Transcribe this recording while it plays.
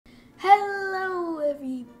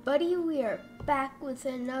everybody, we are back with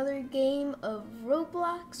another game of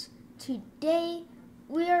Roblox. Today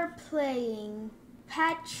we are playing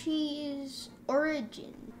Patchy's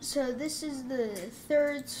Origin. So this is the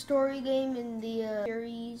third story game in the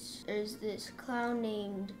series. There's this clown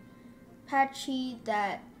named Patchy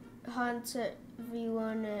that haunts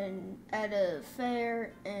everyone at a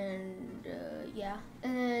fair, and yeah.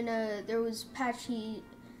 And then there was Patchy.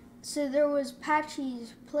 So there was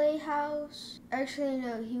Patchy's Playhouse. Actually,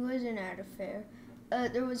 no, he wasn't at a fair.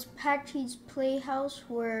 There was Patchy's Playhouse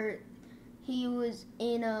where he was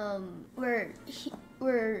in where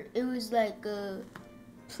it was like a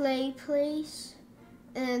play place.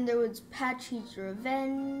 And there was Patchy's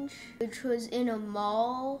Revenge, which was in a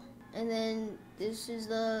mall. And then this is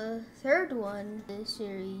the third one in the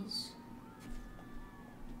series.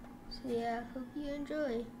 So yeah, hope you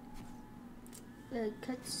enjoy. The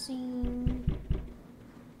cutscene.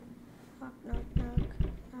 Knock, knock, knock.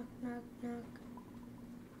 Knock, knock, knock.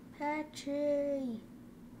 Patchy!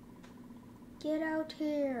 Get out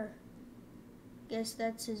here. Guess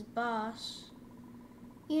that's his boss.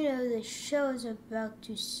 You know, the show is about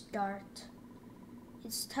to start.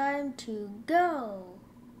 It's time to go.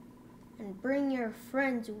 And bring your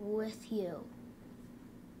friends with you.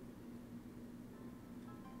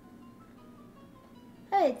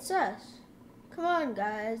 Hey, it's us. Come on,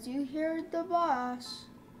 guys, you heard the boss.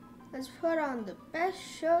 Let's put on the best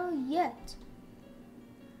show yet.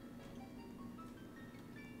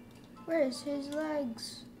 Where's his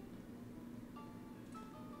legs?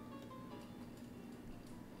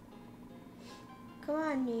 Come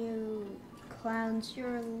on, you clowns,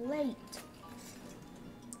 you're late.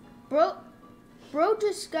 Bro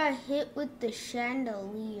just got hit with the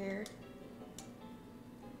chandelier.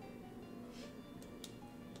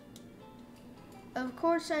 Of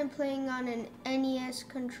course, I'm playing on an NES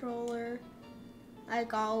controller,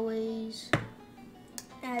 like always,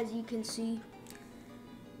 as you can see.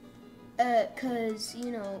 Cause,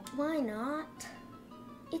 you know, why not?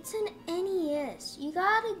 It's an NES. You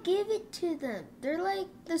gotta give it to them. They're like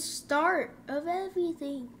the start of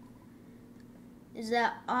everything. Is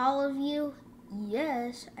that all of you?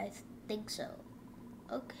 Yes, I think so.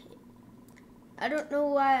 Okay. I don't know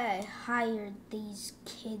why I hired these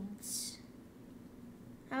kids.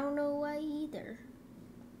 I don't know why either.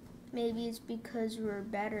 Maybe it's because we're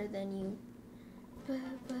better than you.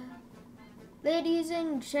 Ladies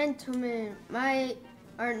and gentlemen,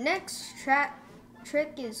 our next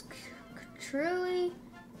trick is truly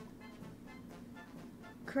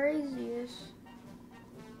craziest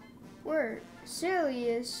word.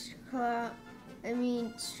 Silliest ones.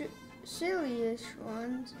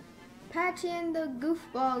 Patchy and the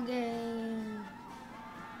Goofball Gang.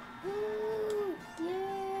 Woo!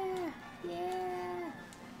 Yeah! Yeah!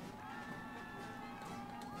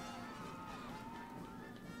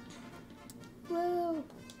 Woo!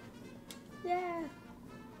 Yeah!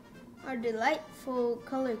 Our delightful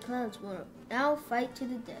color clowns will now fight to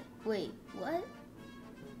the death. Wait, what?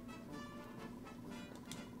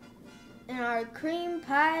 In our cream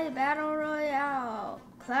pie battle royale,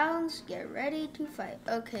 clowns get ready to fight.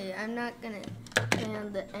 Okay, I'm not gonna play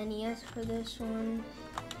on the NES for this one.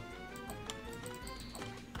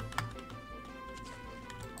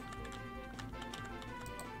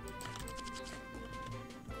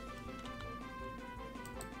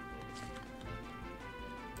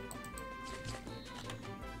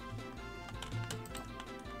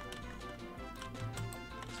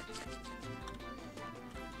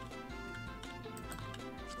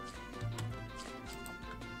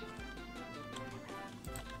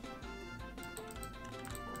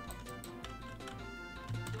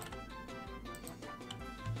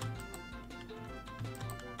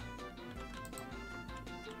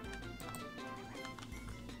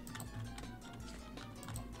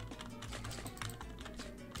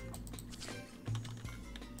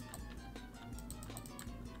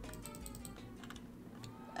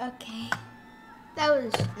 Okay, that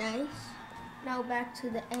was nice. Now back to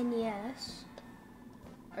the NES.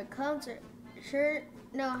 Our clowns sure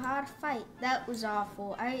know how to fight. That was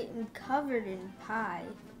awful. I am covered in pie.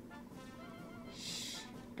 Shh,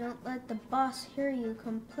 don't let the boss hear you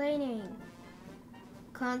complaining.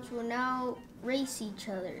 Clowns will now race each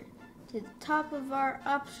other to the top of our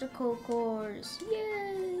obstacle course.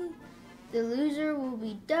 Yay! The loser will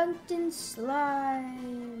be dunked in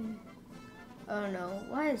slime. Oh no,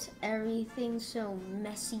 why is everything so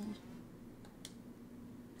messy?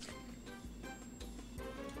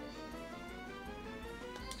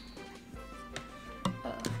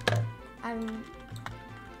 I'm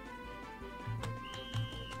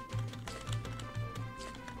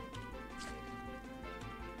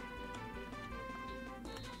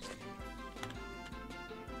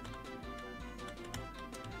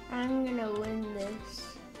I'm gonna win this.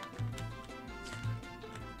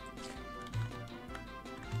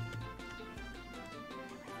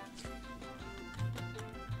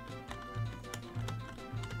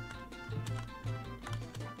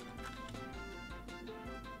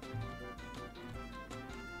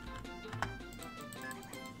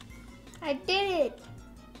 I did it!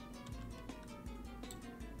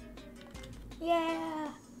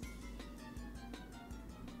 Yeah!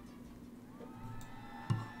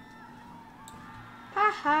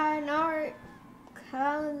 Haha, now our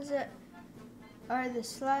clowns are the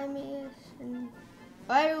slimiest. And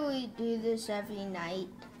why do we do this every night?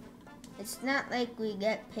 It's not like we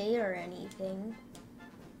get paid or anything.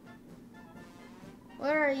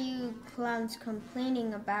 What are you clowns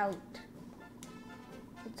complaining about?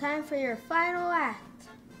 The time for your final act.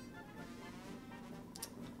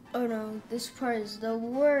 Oh no, this part is the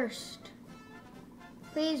worst.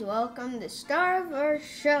 Please welcome the star of our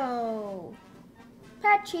show,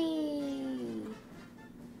 Patchy.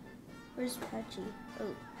 Where's Patchy?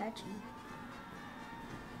 Oh, Patchy.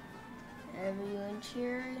 Everyone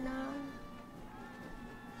cheering on.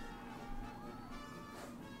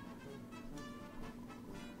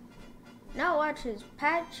 Now watch as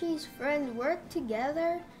Patchy's friends work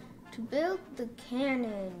together to build the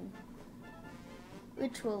cannon,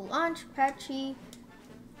 which will launch Patchy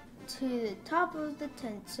to the top of the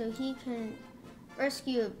tent so he can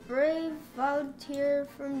rescue a brave volunteer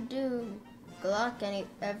from doom. Good luck,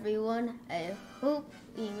 everyone. I hope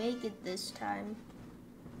we make it this time.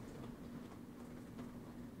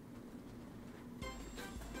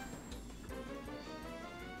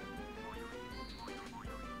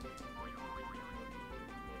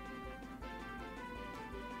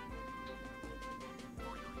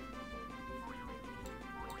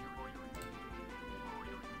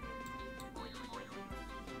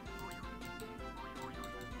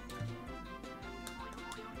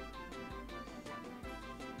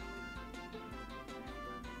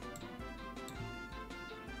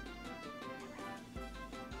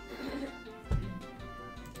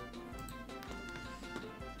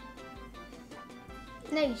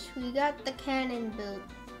 Nice, we got the cannon built.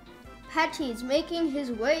 Patchy is making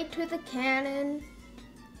his way to the cannon.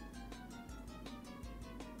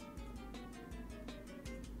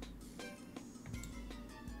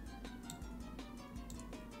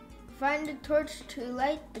 Find a torch to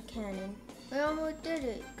light the cannon. We almost did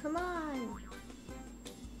it. Come on.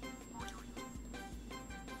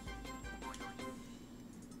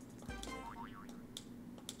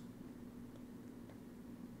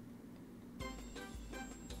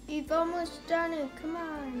 We've almost done it. Come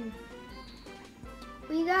on.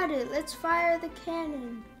 We got it. Let's fire the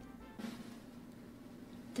cannon.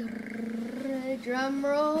 Drum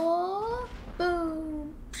roll.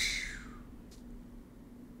 Boom.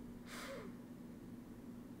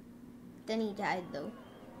 Then he died though.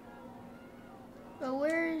 But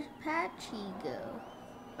where did Patchy go?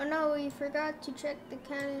 Oh no, we forgot to check the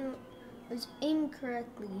cannon was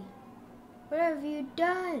incorrectly. What have you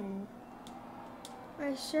done?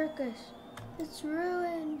 My circus, it's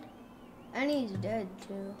ruined. And he's dead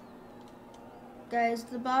too. Guys,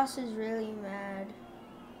 the boss is really mad.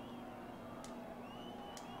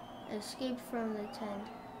 Escape from the tent.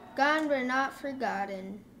 Gone but not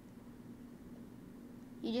forgotten.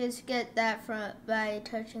 You just get that by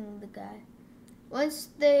touching the guy. Once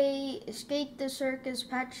they escaped the circus,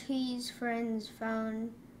 Patchy's friends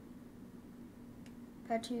found.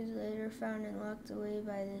 Patchy was later found and locked away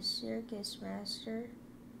by the circus master.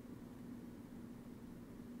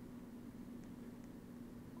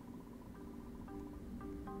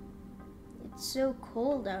 It's so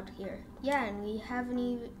cold out here. Yeah, and we haven't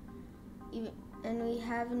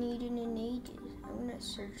eaten in ages. I'm gonna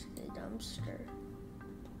search the dumpster.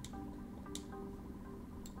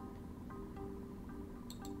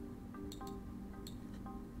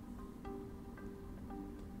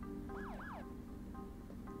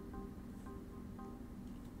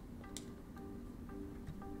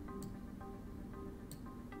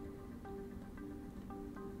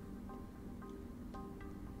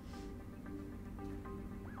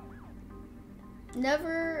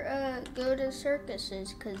 Never go to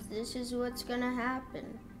circuses, because this is what's gonna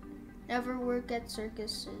happen. Never work at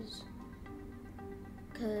circuses,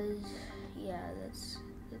 because yeah, that's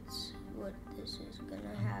what this is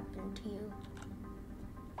gonna happen to you.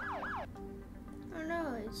 Oh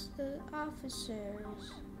no, it's the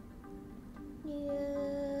officers. Yeah.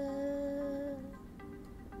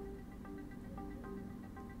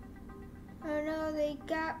 Oh no, they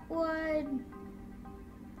got one.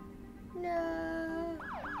 No.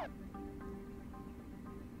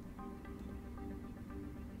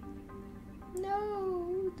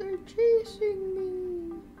 no, they're chasing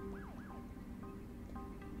me.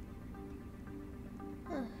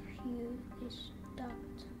 Oh, phew, they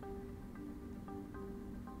stopped.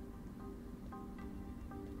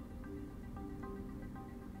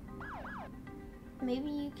 Maybe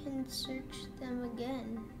you can search them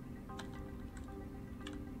again.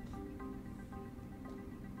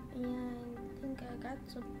 Yeah, I think I got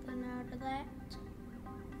something out of that.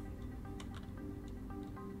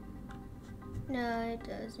 No, it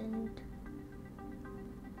doesn't.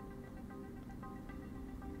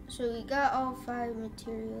 So we got all 5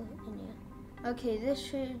 material in here. Okay, this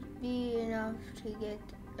should be enough to get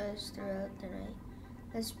us throughout the night.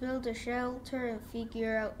 Let's build a shelter and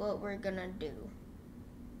figure out what we're gonna do.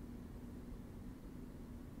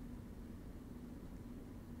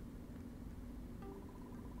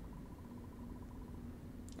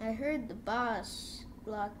 I heard the boss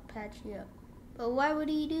locked Patchy up, but why would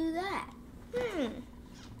he do that?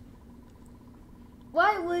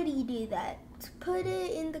 Why would he do that? Put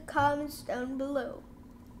it in the comments down below.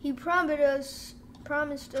 He promised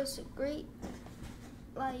us a great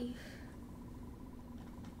life.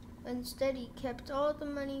 Instead, he kept all the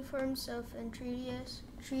money for himself and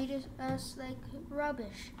treated us like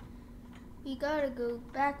rubbish. We gotta go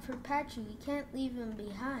back for Patchy. We can't leave him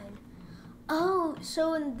behind. Oh,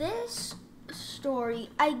 so in this story,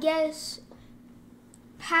 I guess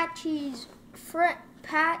Patchy,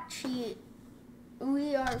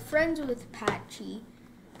 we are friends with Patchy,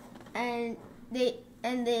 and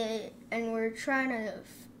we're trying to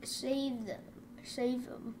save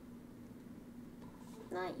him.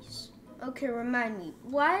 Nice. Okay, remind me,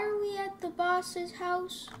 why are we at the boss's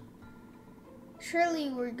house? Surely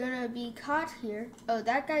we're gonna be caught here. Oh,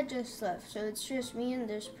 that guy just left, so it's just me and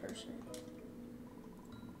this person.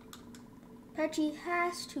 Patchy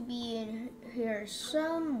has to be in here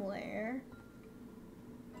somewhere.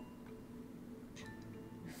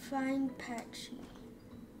 Find Patchy.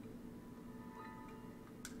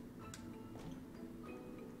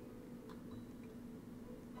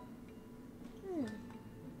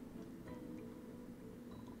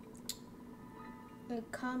 A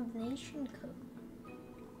combination code.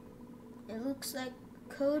 It looks like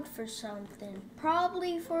code for something.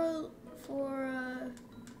 Probably for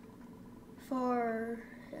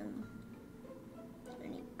him.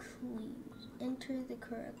 Any clues? Enter the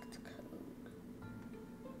correct code.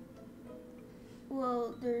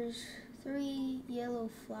 Well, there's 3 yellow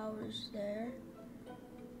flowers there.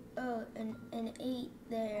 Oh, and 8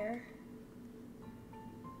 there.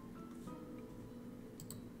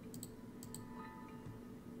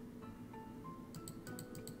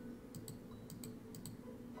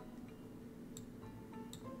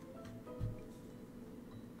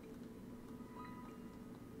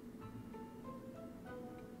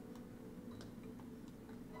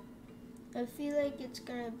 I feel like it's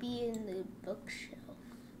gonna be in the bookshelf.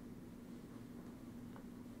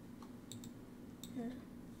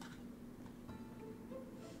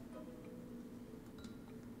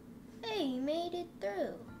 Hey, you made it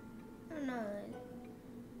through. Oh no.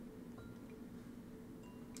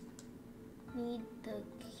 Need the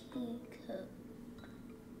key code.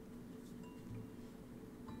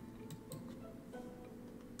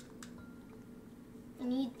 I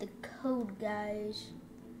need the code, guys.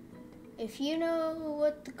 If you know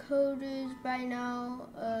what the code is by now,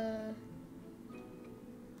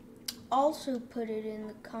 also put it in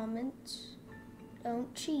the comments.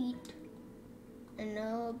 Don't cheat. I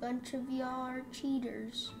know a bunch of y'all are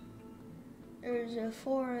cheaters. There's a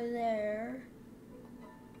 4 there.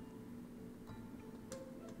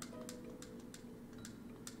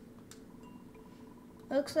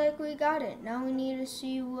 Looks like we got it. Now we need to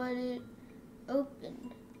see what it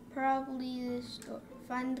opened. Probably this door.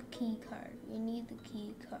 Find the key card. We need the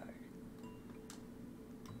key card.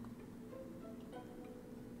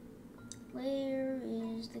 Where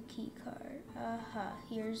is the key card? Aha,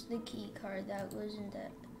 here's the key card. That was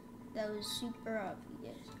super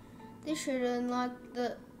obvious. This should unlock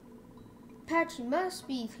the Patchy must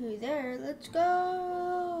be through there. Let's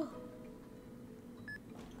go.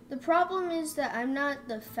 The problem is that I'm not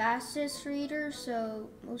the fastest reader, so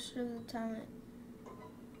most of the time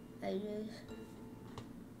I just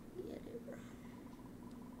get it wrong.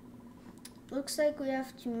 Looks like we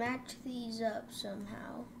have to match these up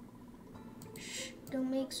somehow. Shh,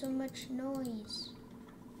 don't make so much noise.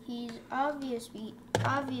 He's obviously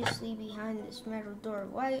behind this metal door.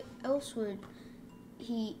 Why else would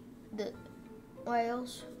why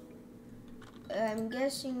else? I'm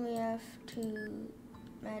guessing we have to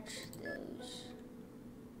match those.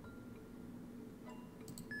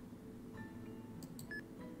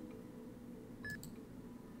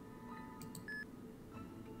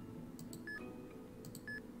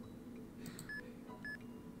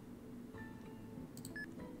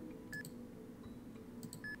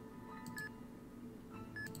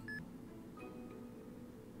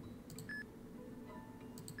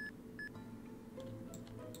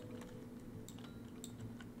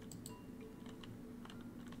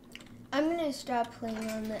 I'm gonna stop playing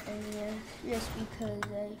on the NES just because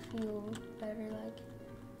I feel better like it.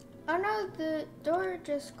 Oh no, the door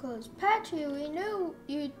just closed. Patchy, we knew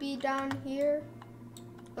you'd be down here.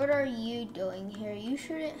 What are you doing here? You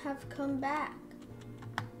shouldn't have come back.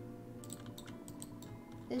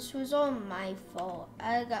 This was all my fault.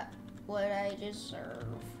 I got what I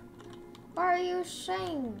deserve. Why are you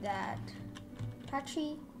saying that,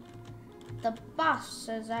 Patchy? The boss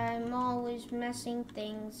says I'm always messing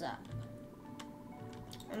things up.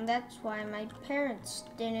 And that's why my parents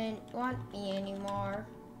didn't want me anymore.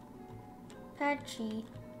 Patchy,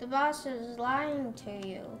 the boss is lying to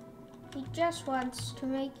you. He just wants to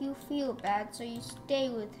make you feel bad so you stay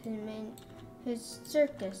with him in his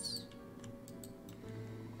circus.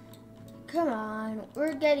 Come on,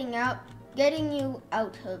 we're getting you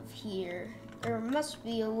out of here. There must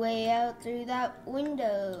be a way out through that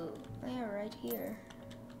window. Oh yeah, right here.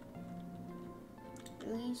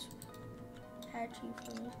 Release Patchy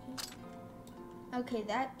from this cage. Okay,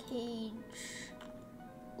 that cage.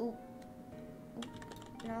 Oop.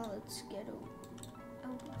 Now let's get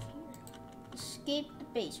out of here. Escape the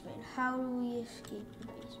basement. How do we escape the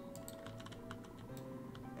basement?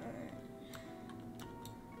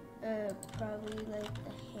 Probably like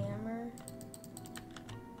the hammer.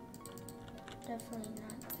 Definitely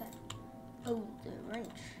not that. Oh, the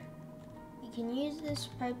wrench. You can use this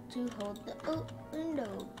pipe to hold the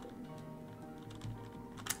window.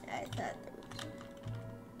 I thought that was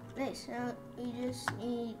nice. Now we just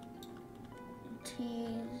need to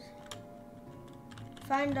use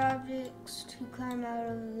find objects to climb out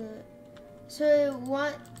of the. So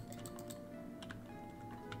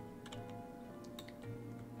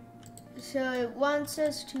it wants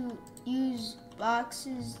us to use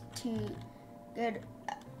boxes to get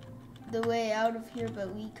the way out of here,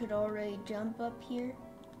 but we could already jump up here.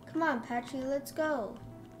 Come on, Patchy, let's go.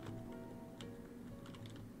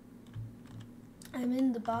 I'm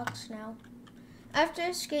in the box now. After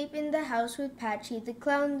escaping the house with Patchy, the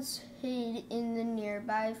clowns hid in the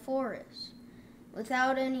nearby forest.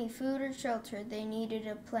 Without any food or shelter, they needed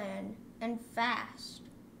a plan, and fast.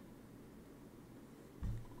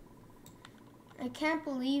 I can't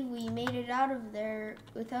believe we made it out of there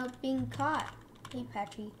without being caught. Hey,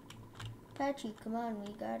 Patchy. Patchy, come on,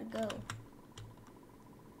 we gotta go.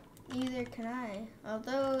 Neither can I.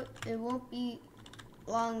 Although it won't be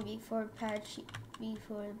long before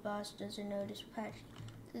the boss doesn't notice Patchy.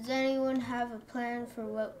 Does anyone have a plan for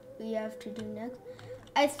what we have to do next?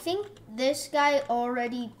 I think this guy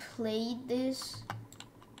already played this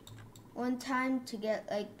one time to get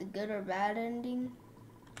like the good or bad ending.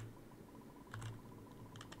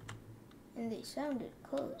 And they sounded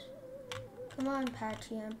close. Come on,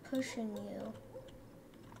 Patchy, I'm pushing you.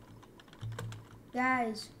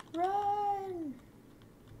 Guys, run!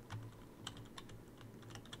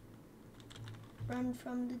 Run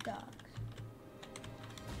from the dogs.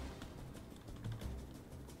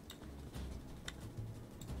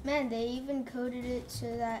 Man, they even coded it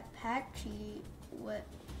so that Patchy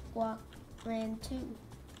ran too.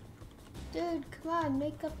 Dude, come on,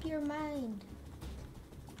 make up your mind.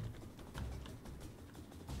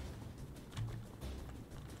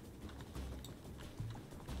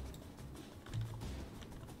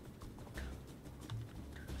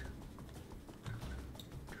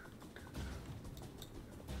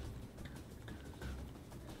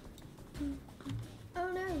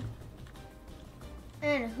 Oh no.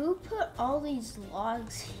 And who put all these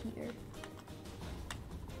logs here?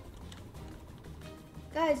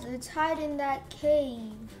 Guys, let's hide in that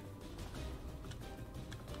cave.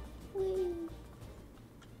 Whee.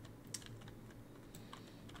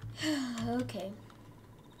 Okay.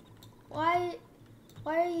 Why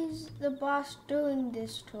is the boss doing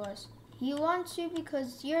this to us? He wants you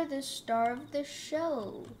because you're the star of the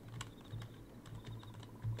show.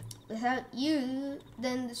 Without you,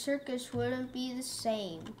 then the circus wouldn't be the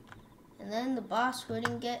same. And then the boss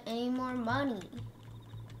wouldn't get any more money.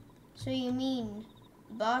 So you mean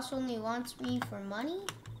the boss only wants me for money?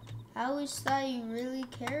 I always thought you really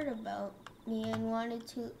cared about me and wanted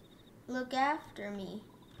to look after me.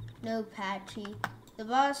 No, Patchy. The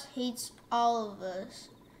boss hates all of us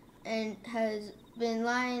and has been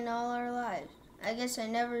lying all our lives. I guess I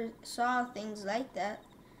never saw things like that.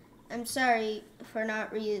 I'm sorry for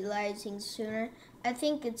not realizing sooner. I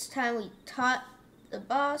think it's time we taught the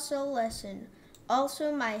boss a lesson.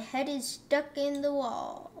 Also, my head is stuck in the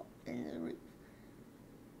wall, in the roof.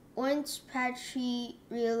 Once Patchy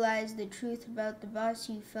realized the truth about the boss,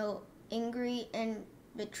 he felt angry and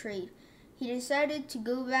betrayed. He decided to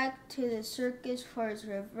go back to the circus for his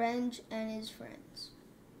revenge and his friends.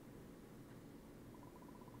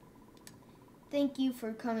 Thank you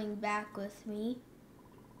for coming back with me.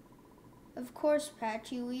 Of course,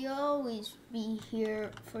 Patchy, we'll always be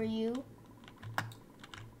here for you.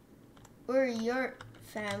 We're your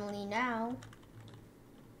family now.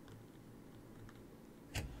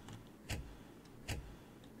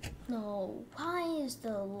 No, why is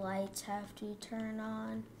the lights have to turn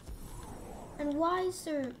on? And why is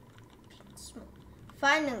there pink smoke?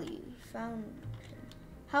 Finally, we found him.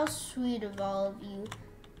 How sweet of all of you.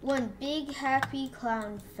 One big happy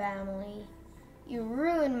clown family. You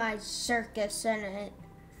ruined my circus and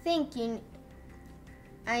thinking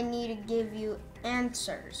I need to give you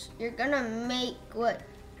answers. You're gonna make what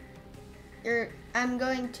I'm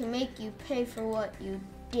going to make you pay for what you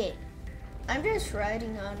did. I'm just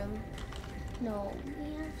riding on him. No, we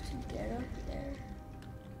have to get up there.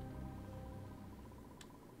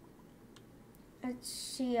 Let's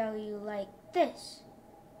see how you like this.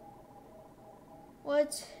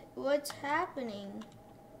 What's happening?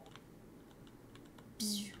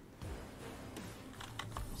 Bzz.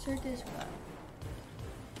 Circus wow.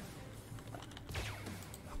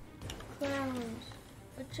 Clowns.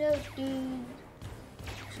 Watch out, dude.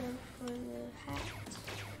 Watch out for the hats.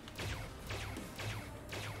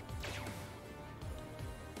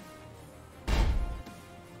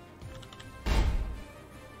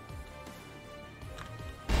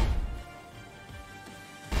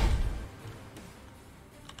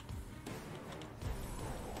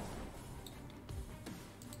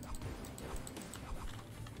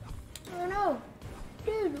 Oh no!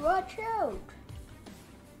 Dude, watch out!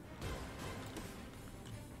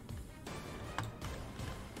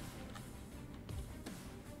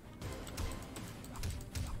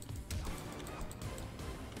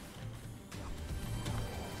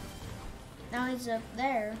 Now he's up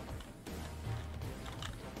there.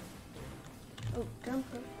 Oh,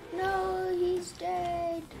 jumper. No, he's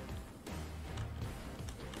dead.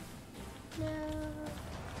 No.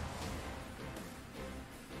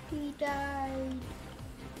 He died.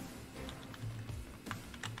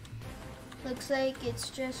 Looks like it's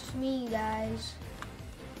just me, guys.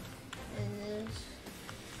 In this.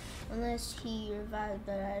 Unless he revived,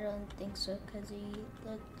 but I don't think so, because he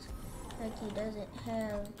looks like he doesn't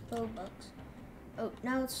have Robux. Oh,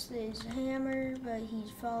 now it's his hammer, but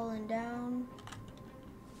he's falling down.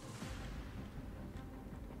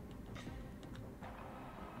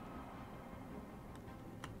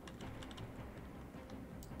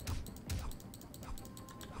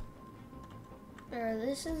 Bro,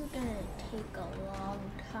 this is gonna take a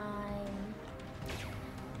long time.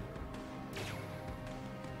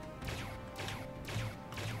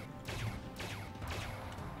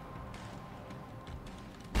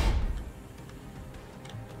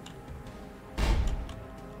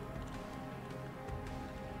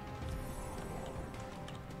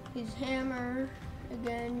 His hammer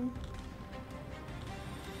again.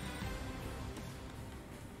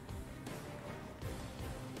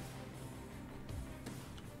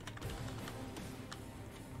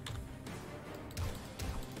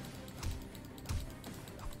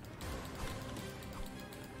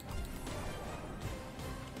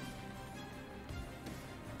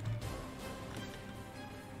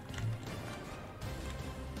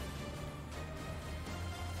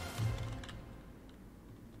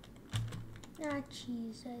 Ah,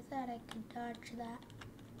 jeez, I thought I could dodge that.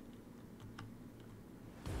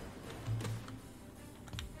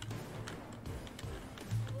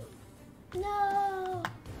 No!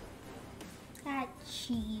 Ah,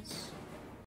 jeez.